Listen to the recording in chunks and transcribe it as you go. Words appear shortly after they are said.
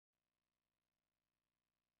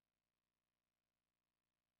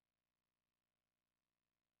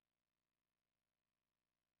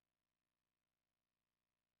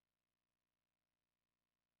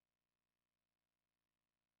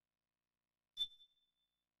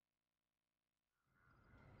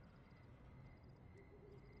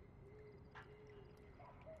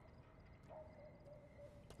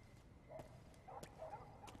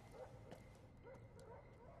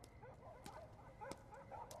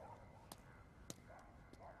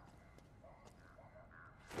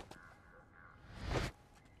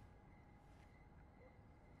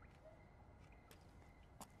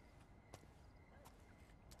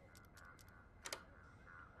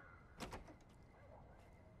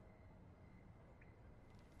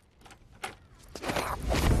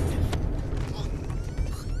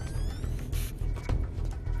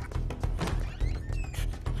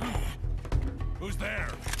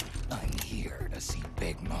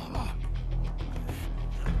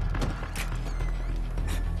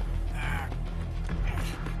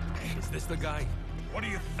Is this the guy? What do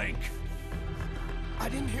you think? I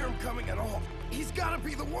didn't hear him coming at all. He's gotta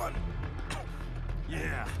be the one.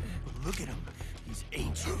 Yeah, but look at him. He's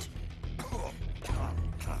ancient.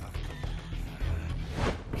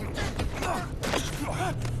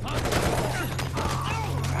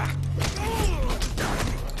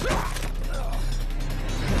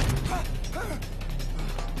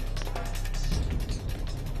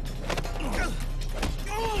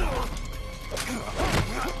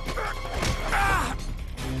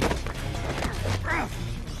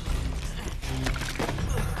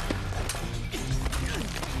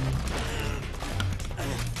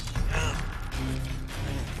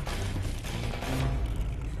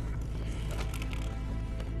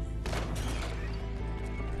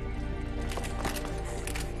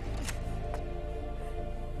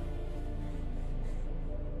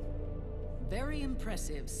 Very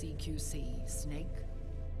impressive, CQC, Snake.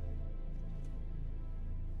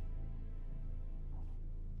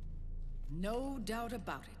 No doubt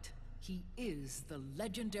about it. He is the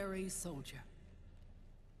legendary soldier.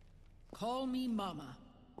 Call me Mama.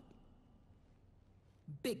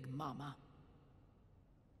 Big Mama.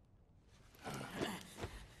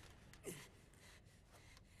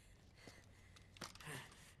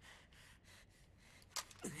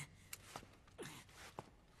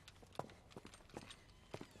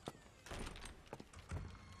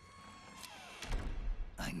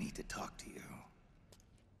 I need to talk to you.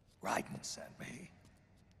 Raiden sent me.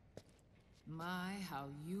 My, how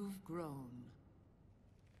you've grown,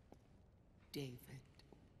 David.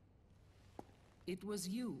 It was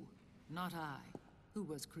you, not I, who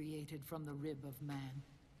was created from the rib of man.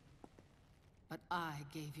 But I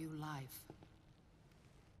gave you life.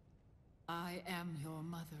 I am your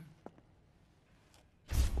mother.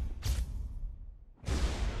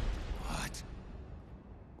 What?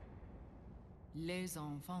 Les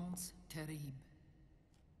enfants terribles.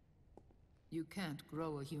 You can't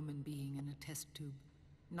grow a human being in a test tube,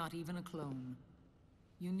 not even a clone.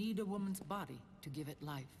 You need a woman's body to give it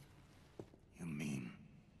life. You mean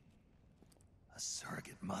a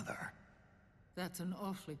surrogate mother? That's an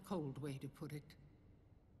awfully cold way to put it.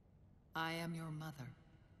 I am your mother.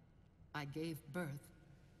 I gave birth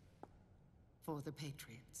for the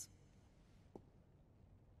Patriots.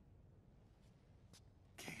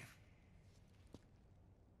 Gave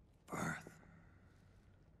birth?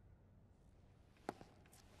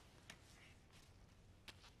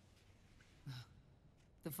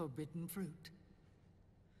 The forbidden fruit.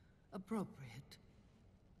 Appropriate.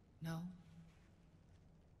 No?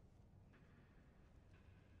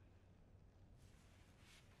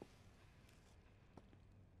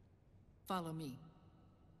 Follow me.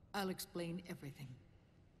 I'll explain everything.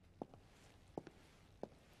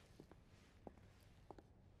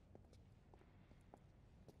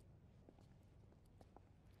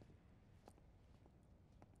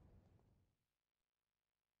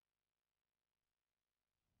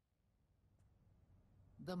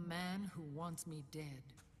 The man who wants me dead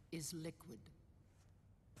is Liquid,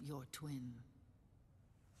 your twin.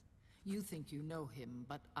 You think you know him,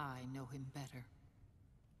 but I know him better.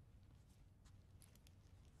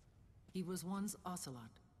 He was once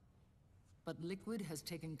Ocelot, but Liquid has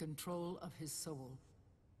taken control of his soul.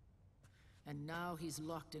 And now he's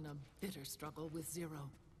locked in a bitter struggle with Zero.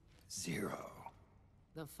 Zero.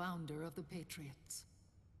 The founder of the Patriots.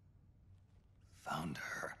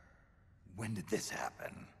 Founder? When did this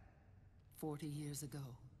happen? 40 years ago.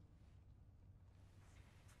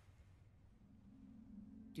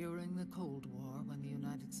 During the Cold War, when the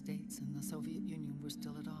United States and the Soviet Union were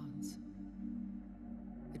still at odds.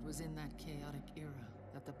 It was in that chaotic era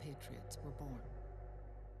that the Patriots were born.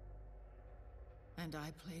 And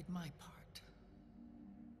I played my part.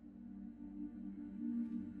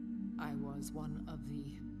 I was one of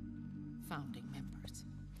the founding members.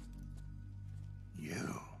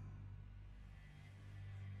 You?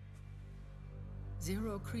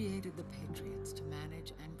 Zero created the Patriots to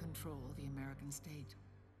manage and control the American state.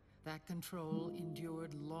 That control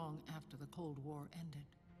endured long after the Cold War ended.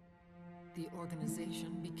 The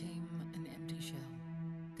organization became an empty shell,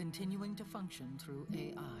 continuing to function through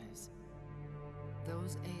AIs.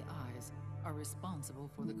 Those AIs are responsible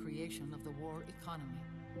for the creation of the war economy,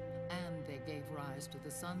 and they gave rise to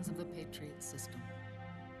the Sons of the Patriot system.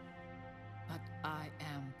 But I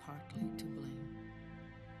am partly to blame.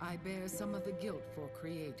 I bear some of the guilt for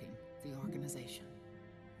creating the organization.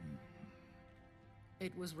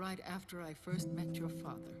 It was right after I first met your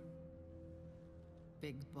father,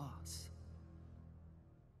 Big Boss.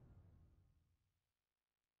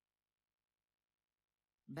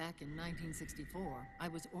 Back in 1964, I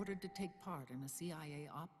was ordered to take part in a CIA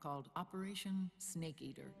op called Operation Snake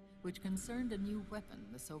Eater, which concerned a new weapon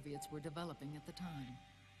the Soviets were developing at the time.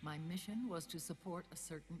 My mission was to support a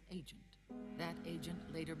certain agent. That agent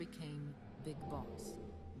later became Big Boss,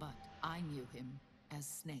 but I knew him as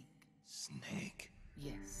Snake. Snake?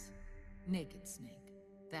 Yes, Naked Snake.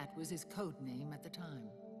 That was his code name at the time.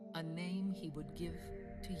 A name he would give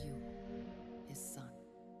to you, his son.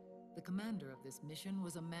 The commander of this mission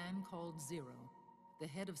was a man called Zero, the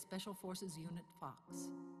head of Special Forces Unit Fox.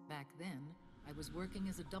 Back then, I was working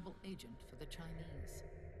as a double agent for the Chinese.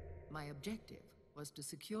 My objective was to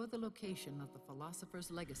secure the location of the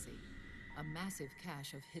Philosopher's Legacy, a massive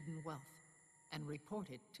cache of hidden wealth, and report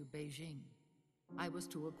it to Beijing. I was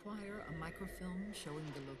to acquire a microfilm showing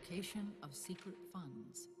the location of secret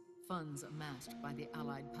funds amassed by the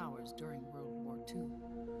Allied powers during World War II.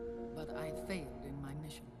 But I failed in my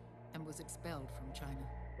mission and was expelled from China.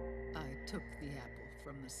 I took the apple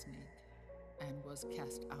from the snake and was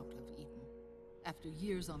cast out of Eden. After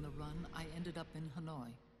years on the run, I ended up in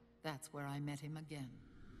Hanoi. That's where I met him again.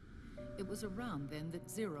 It was around then that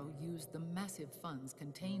Zero used the massive funds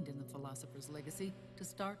contained in the Philosopher's Legacy to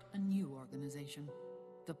start a new organization,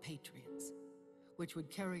 the Patriots, which would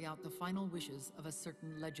carry out the final wishes of a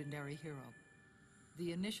certain legendary hero.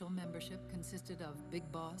 The initial membership consisted of Big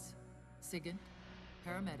Boss, Sigint,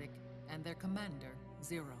 Paramedic, and their commander,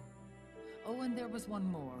 Zero. Oh, and there was one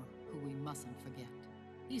more who we mustn't forget.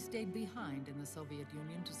 He stayed behind in the Soviet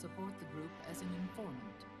Union to support the group as an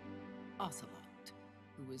informant, Ocelot,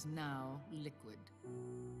 who is now Liquid.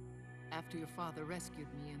 After your father rescued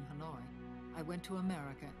me in Hanoi, I went to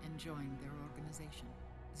America and joined their organization.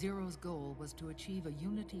 Zero's goal was to achieve a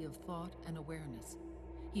unity of thought and awareness.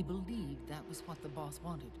 He believed that was what the boss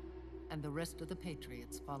wanted, and the rest of the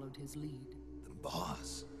Patriots followed his lead. The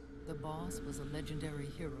boss? The boss was a legendary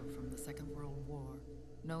hero from the Second World War,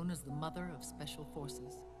 known as the Mother of Special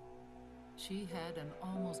Forces. She had an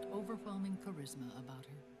almost overwhelming charisma about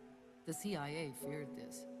her. The CIA feared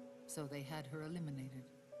this, so they had her eliminated.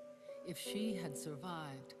 If she had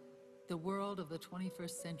survived, the world of the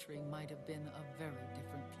 21st century might have been a very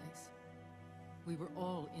different place. We were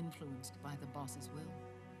all influenced by the boss's will.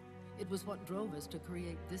 It was what drove us to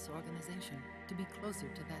create this organization, to be closer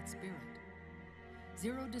to that spirit.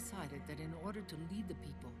 Zero decided that in order to lead the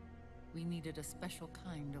people, we needed a special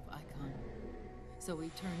kind of icon. So he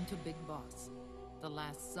turned to Big Boss, the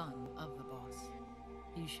last son of the boss.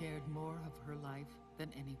 He shared more of her life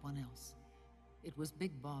than anyone else. It was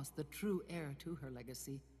Big Boss, the true heir to her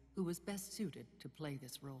legacy, who was best suited to play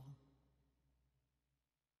this role.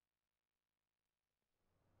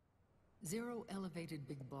 Zero elevated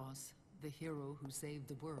Big Boss, the hero who saved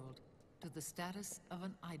the world, to the status of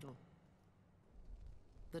an idol.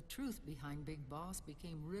 The truth behind Big Boss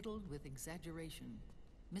became riddled with exaggeration,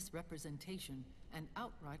 misrepresentation, and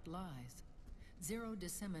outright lies. Zero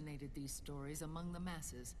disseminated these stories among the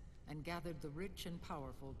masses and gathered the rich and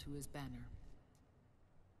powerful to his banner.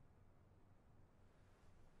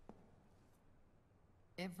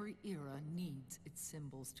 Every era needs its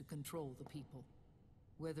symbols to control the people,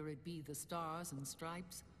 whether it be the stars and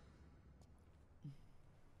stripes,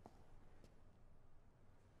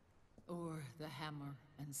 or the hammer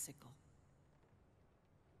and sickle.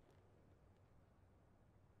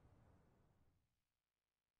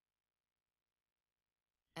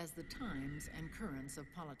 As the times and currents of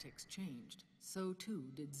politics changed, so too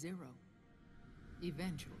did Zero.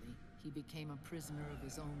 Eventually, he became a prisoner of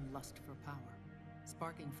his own lust for power,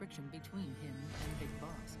 sparking friction between him and Big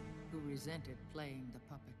Boss, who resented playing the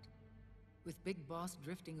puppet. With Big Boss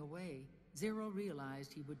drifting away, Zero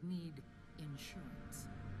realized he would need insurance.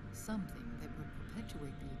 Something that would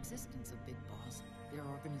perpetuate the existence of Big Boss, their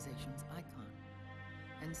organization's icon.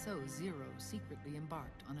 And so Zero secretly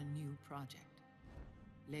embarked on a new project,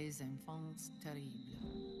 Les Enfants Terribles.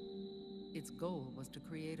 Its goal was to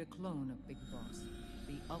create a clone of Big Boss,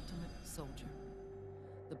 the ultimate soldier.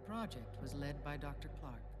 The project was led by Dr.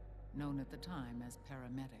 Clark, known at the time as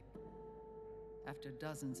Paramedic. After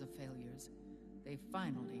dozens of failures, they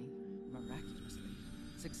finally, miraculously,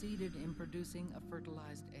 succeeded in producing a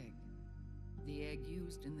fertilized egg. The egg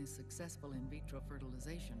used in the successful in vitro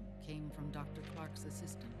fertilization came from Dr. Clark's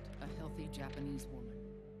assistant, a healthy Japanese woman.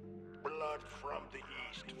 Blood from the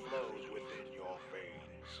east flows within your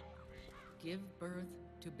veins. Give birth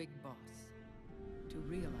to Big Boss. To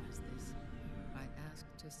realize this, I asked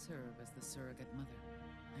to serve as the surrogate mother,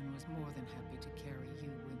 and was more than happy to carry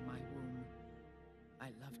you in my womb.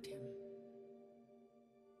 I loved him.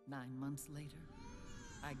 9 months later,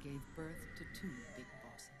 I gave birth to 2 Big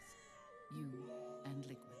Bosses, you and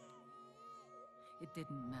Liquid. It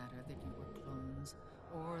didn't matter that you were clones,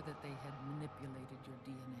 or that they had manipulated your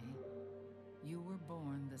DNA. You were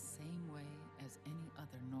born the same way as any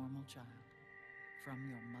other normal child, from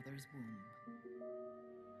your mother's womb.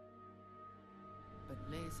 But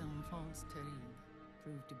Les Enfants Terribles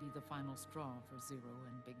proved to be the final straw for Zero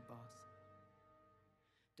and Big Boss.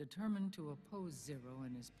 Determined to oppose Zero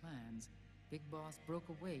and his plans, Big Boss broke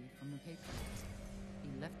away from the Patriots.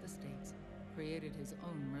 He left the States, created his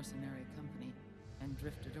own mercenary company, and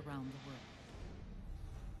drifted around the world.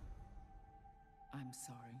 I'm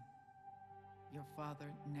sorry. Your father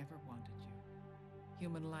never wanted you.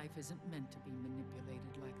 Human life isn't meant to be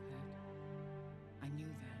manipulated like that. I knew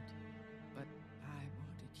that, but I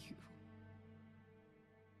wanted you.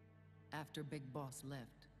 After Big Boss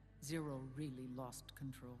left, Zero really lost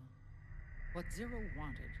control. What Zero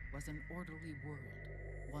wanted was an orderly world,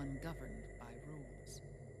 one governed by rules.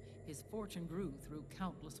 His fortune grew through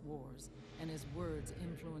countless wars, and his words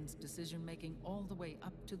influenced decision-making all the way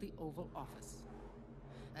up to the Oval Office.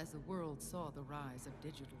 As the world saw the rise of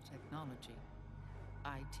digital technology,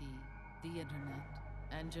 IT, the internet,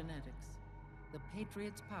 and genetics, the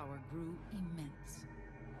Patriots' power grew immense.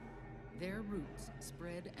 Their roots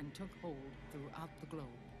spread and took hold throughout the globe.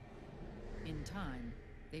 In time,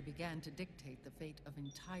 they began to dictate the fate of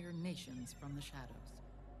entire nations from the shadows.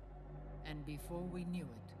 And before we knew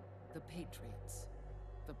it, the Patriots,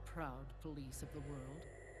 the proud police of the world,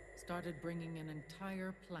 started bringing an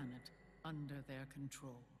entire planet under their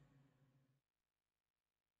control.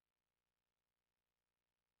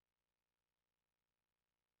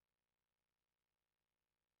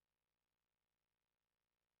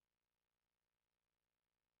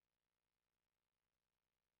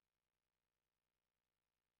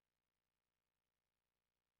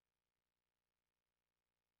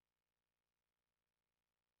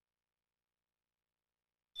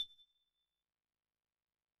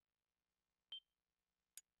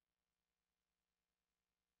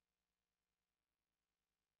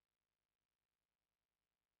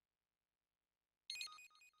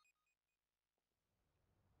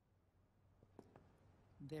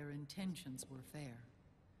 Their intentions were fair,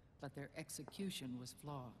 but their execution was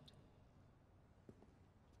flawed.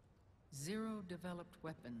 Zero developed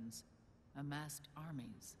weapons, amassed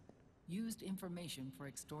armies, used information for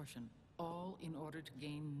extortion, all in order to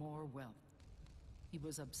gain more wealth. He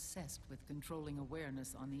was obsessed with controlling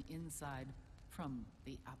awareness on the inside from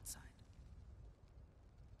the outside.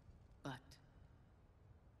 But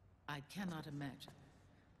I cannot imagine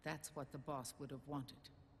that's what the boss would have wanted.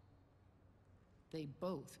 They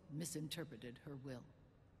both misinterpreted her will.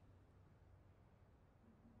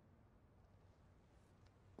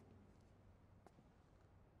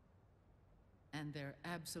 And their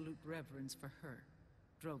absolute reverence for her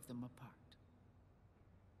drove them apart.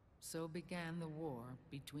 So began the war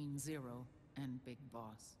between Zero and Big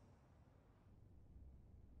Boss.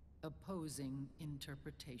 Opposing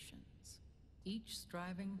interpretations, each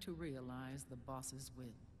striving to realize the boss's will.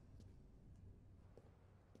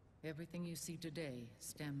 Everything you see today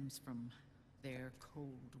stems from their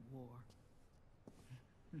Cold War.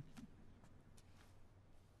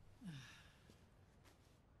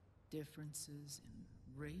 Differences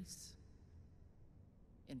in race,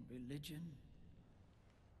 in religion,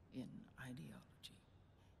 in ideology.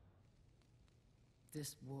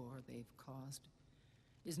 This war they've caused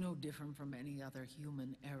is no different from any other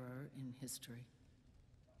human error in history.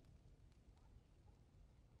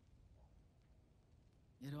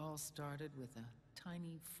 It all started with a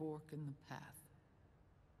tiny fork in the path,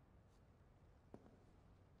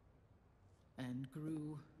 and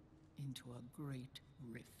grew into a great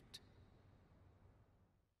rift.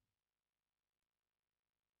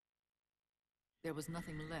 There was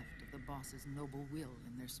nothing left of the boss's noble will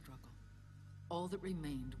in their struggle. All that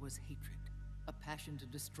remained was hatred, a passion to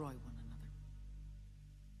destroy one another.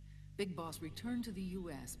 Big Boss returned to the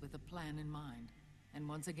US with a plan in mind, and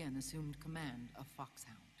once again assumed command of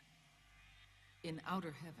Foxhound. In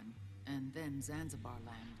Outer Heaven, and then Zanzibar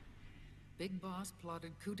Land, Big Boss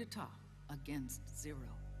plotted coup d'etat against Zero.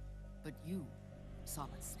 But you,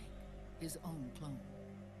 Solid Snake, his own clone,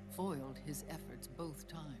 foiled his efforts both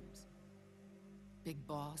times. Big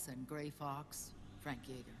Boss and Gray Fox, Frank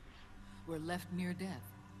Yeager, were left near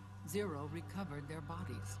death. Zero recovered their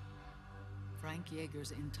bodies. Frank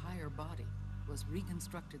Yeager's entire body was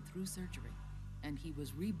reconstructed through surgery, and he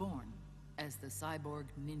was reborn as the cyborg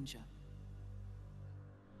ninja.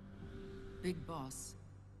 Big Boss,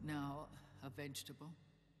 now a vegetable,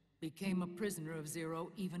 became a prisoner of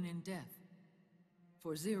Zero even in death.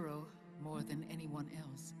 For Zero, more than anyone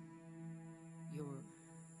else, your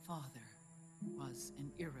father was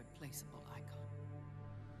an irreplaceable icon.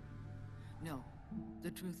 No,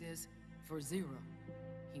 the truth is, for Zero,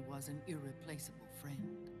 he was an irreplaceable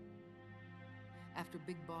friend. After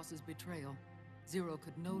Big Boss's betrayal, Zero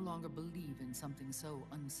could no longer believe in something so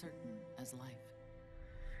uncertain as life.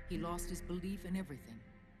 He lost his belief in everything.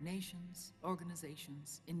 Nations,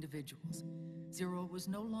 organizations, individuals. Zero was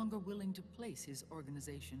no longer willing to place his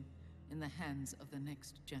organization in the hands of the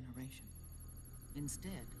next generation.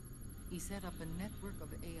 Instead, he set up a network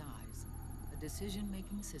of AIs, a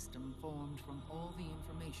decision-making system formed from all the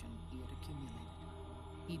information he had accumulated.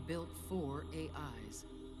 He built 4 AIs,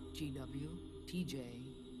 GW, TJ,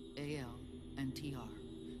 AL, and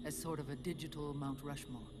TR, as sort of a digital Mount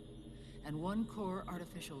Rushmore, and 1 core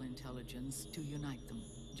artificial intelligence to unite them,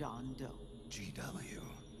 John Doe. GW.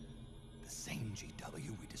 The same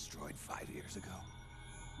GW we destroyed 5 years ago.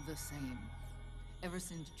 The same. Ever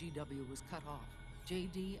since GW was cut off,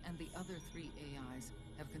 JD and the other 3 AIs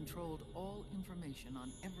have controlled all information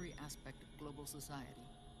on every aspect of global society.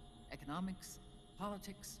 Economics,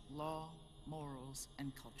 politics, law, morals,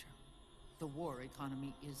 and culture. The war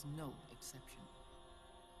economy is no exception.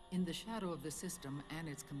 In the shadow of the system and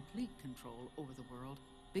its complete control over the world,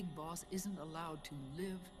 Big Boss isn't allowed to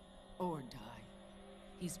live or die.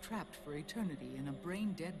 He's trapped for eternity in a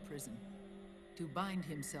brain-dead prison. To bind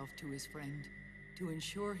himself to his friend, to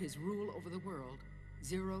ensure his rule over the world,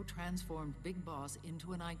 Zero transformed Big Boss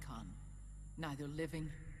into an icon, neither living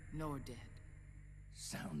nor dead.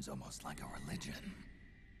 Sounds almost like a religion.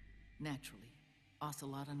 Naturally,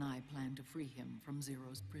 Ocelot and I plan to free him from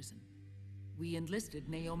Zero's prison. We enlisted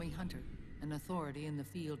Naomi Hunter, an authority in the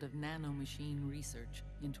field of nanomachine research,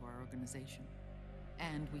 into our organization.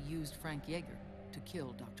 And we used Frank Yeager to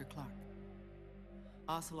kill Dr. Clark.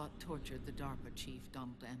 Ocelot tortured the DARPA chief,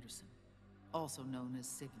 Donald Anderson, also known as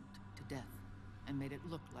Sigint, to death, and made it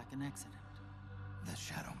look like an accident. The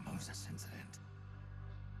Shadow Moses incident.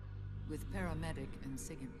 With Paramedic and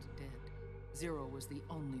Sigint dead, Zero was the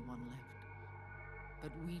only one left.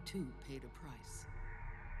 But we too paid a price.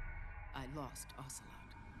 I lost Ocelot.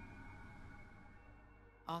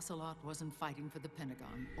 Ocelot wasn't fighting for the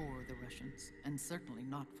Pentagon or the Russians, and certainly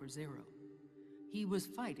not for Zero. He was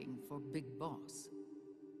fighting for Big Boss.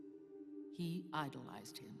 He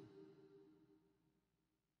idolized him.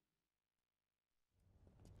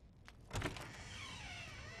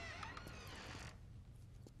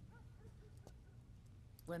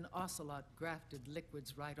 When Ocelot grafted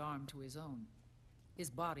Liquid's right arm to his own, his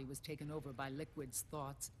body was taken over by Liquid's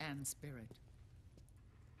thoughts and spirit.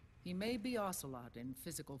 He may be Ocelot in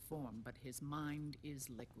physical form, but his mind is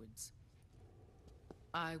Liquid's.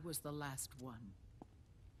 I was the last one.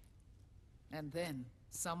 And then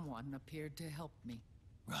someone appeared to help me.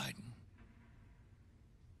 Raiden.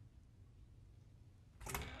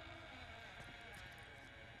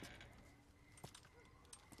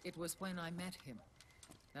 It was when I met him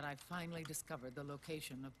that I finally discovered the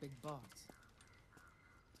location of Big Boss.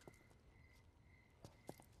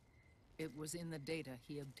 It was in the data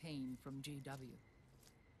he obtained from GW.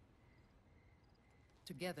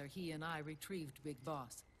 Together, he and I retrieved Big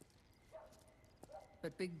Boss.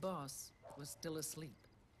 But Big Boss was still asleep,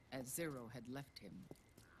 as Zero had left him.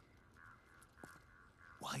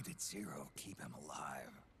 Why did Zero keep him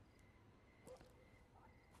alive?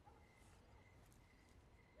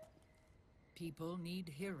 People need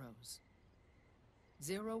heroes.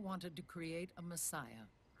 Zero wanted to create a messiah.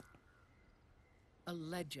 A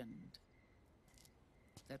legend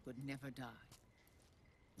that would never die.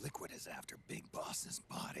 Liquid is after Big Boss's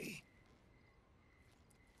body.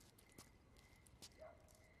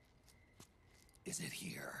 Is it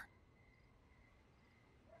here?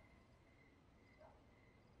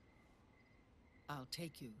 I'll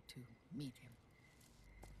take you to meet him.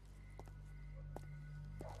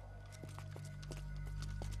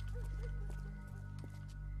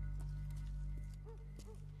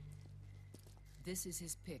 This is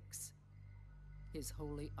his pyx, his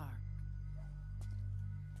holy ark.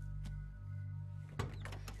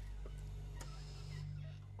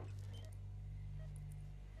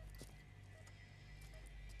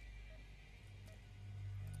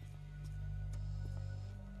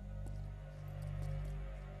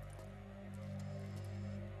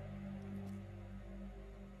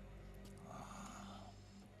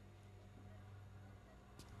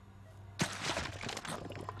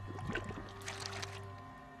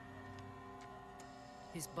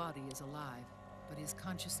 His body is alive, but his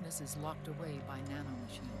consciousness is locked away by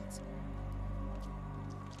nanomachines.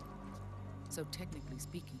 So technically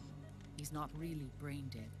speaking, he's not really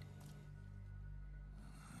brain dead.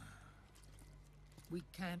 We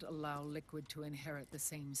can't allow Liquid to inherit the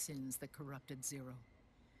same sins that corrupted Zero.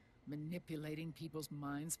 manipulating people's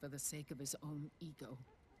minds for the sake of his own ego.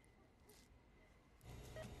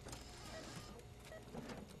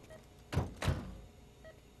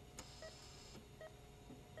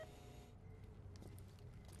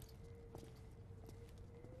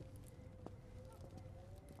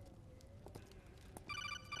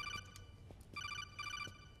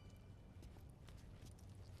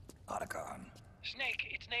 Otacon. Snake,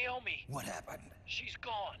 it's Naomi. What happened? She's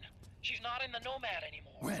gone. She's not in the Nomad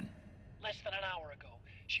anymore. When? Less than an hour ago.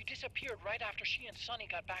 She disappeared right after she and Sonny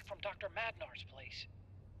got back from Dr. Madnar's place.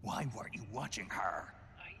 Why weren't you watching her?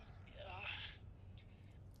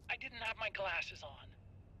 I didn't have my glasses on.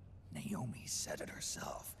 Naomi said it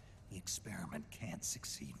herself. The experiment can't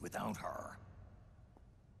succeed without her.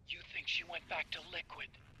 You think she went back to Liquid?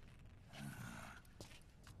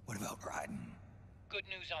 What about Raiden? Good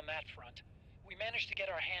news on that front. We managed to get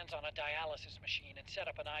our hands on a dialysis machine and set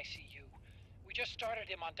up an ICU. We just started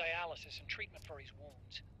him on dialysis and treatment for his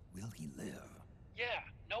wounds. Will he live? Yeah,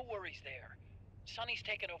 no worries there. Sonny's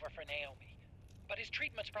taken over for Naomi. But his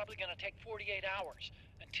treatment's probably gonna take 48 hours.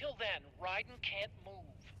 Until then, Raiden can't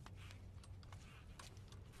move.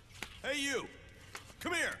 Hey, you!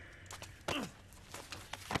 Come here!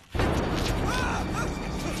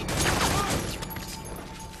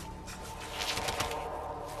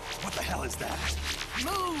 What the hell is that?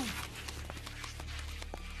 Move!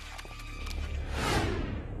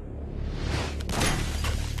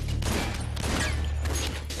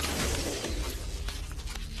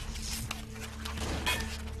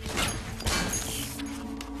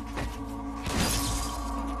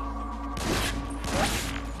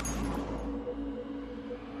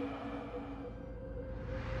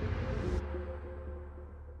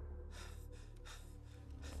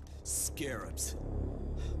 Scarabs.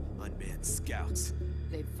 Unmanned scouts.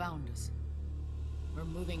 They've found us. We're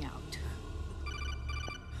moving out.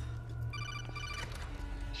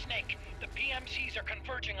 Snake, the PMCs are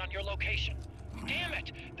converging on your location. Damn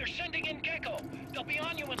it! They're sending in Gecko! They'll be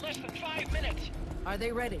on you in less than 5 minutes! Are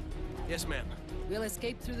they ready? Yes, ma'am. We'll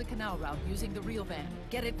escape through the canal route using the real van.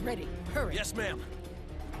 Get it ready. Hurry. Yes, ma'am.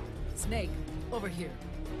 Snake, over here.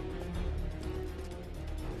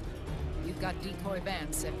 You've got decoy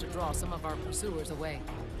vans set to draw some of our pursuers away.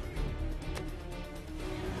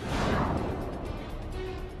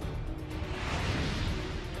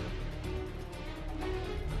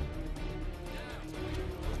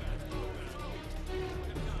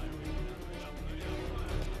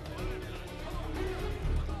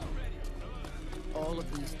 All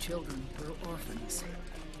of these children were orphans.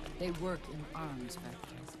 They work in arms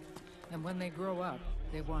factories. And when they grow up,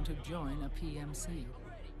 they want to join a PMC.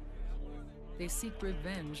 They seek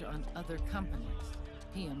revenge on other companies,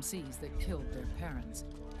 PMCs that killed their parents,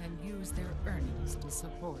 and use their earnings to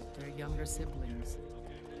support their younger siblings.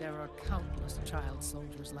 There are countless child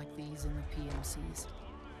soldiers like these in the PMCs.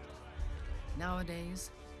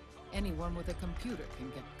 Nowadays, anyone with a computer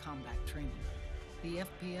can get combat training. The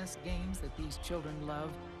FPS games that these children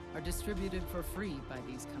love are distributed for free by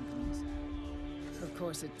these companies. Of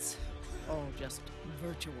course, it's all just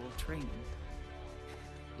virtual training.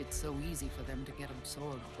 It's so easy for them to get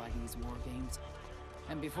absorbed by these war games.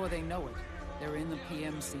 And before they know it, they're in the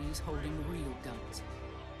PMCs holding real guns.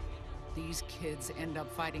 These kids end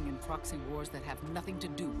up fighting in proxy wars that have nothing to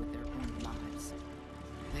do with their own lives.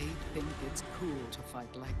 They think it's cool to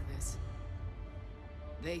fight like this.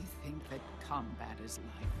 They think that combat is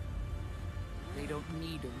life. They don't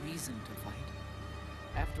need a reason to fight.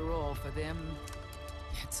 After all, for them,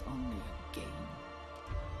 it's only a game.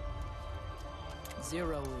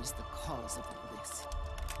 Zero is the cause of all this.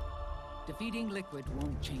 Defeating Liquid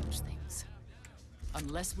won't change things.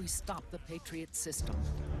 Unless we stop the Patriot system,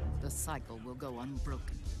 the cycle will go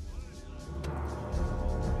unbroken.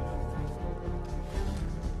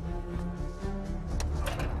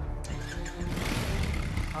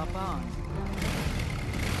 Hop on.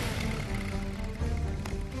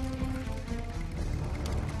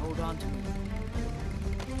 Hold on to me.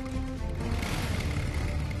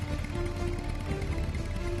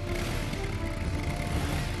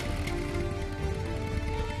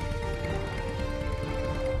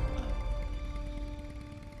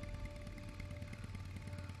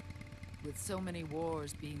 With so many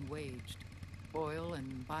wars being waged, oil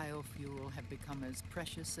and biofuel have become as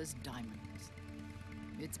precious as diamonds.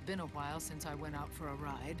 It's been a while since I went out for a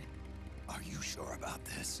ride. Are you sure about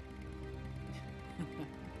this?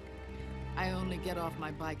 I only get off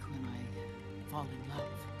my bike when I fall in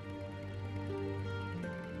love.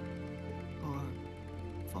 Or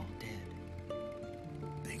fall dead.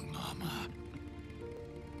 Big Mama.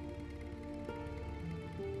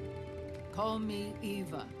 Call me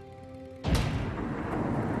Eva.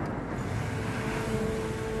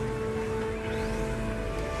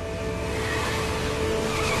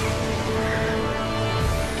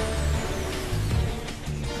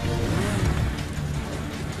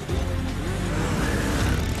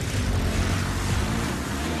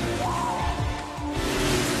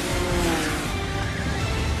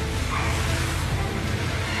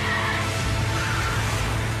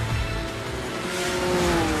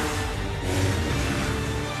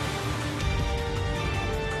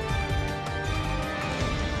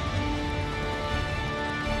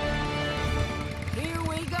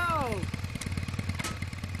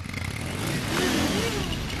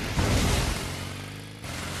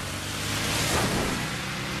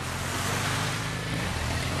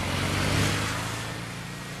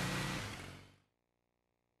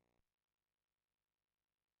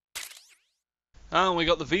 And we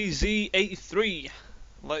got the VZ-83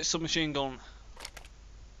 light submachine gun.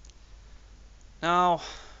 Now,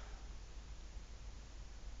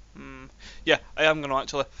 yeah, I am going to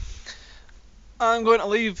actually. I'm going to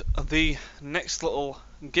leave the next little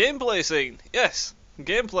gameplay scene. Yes,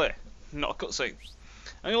 gameplay, not a cutscene.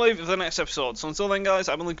 I'm going to leave it for the next episode. So until then, guys,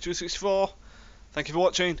 I'm Link264. Thank you for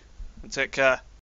watching, and take care.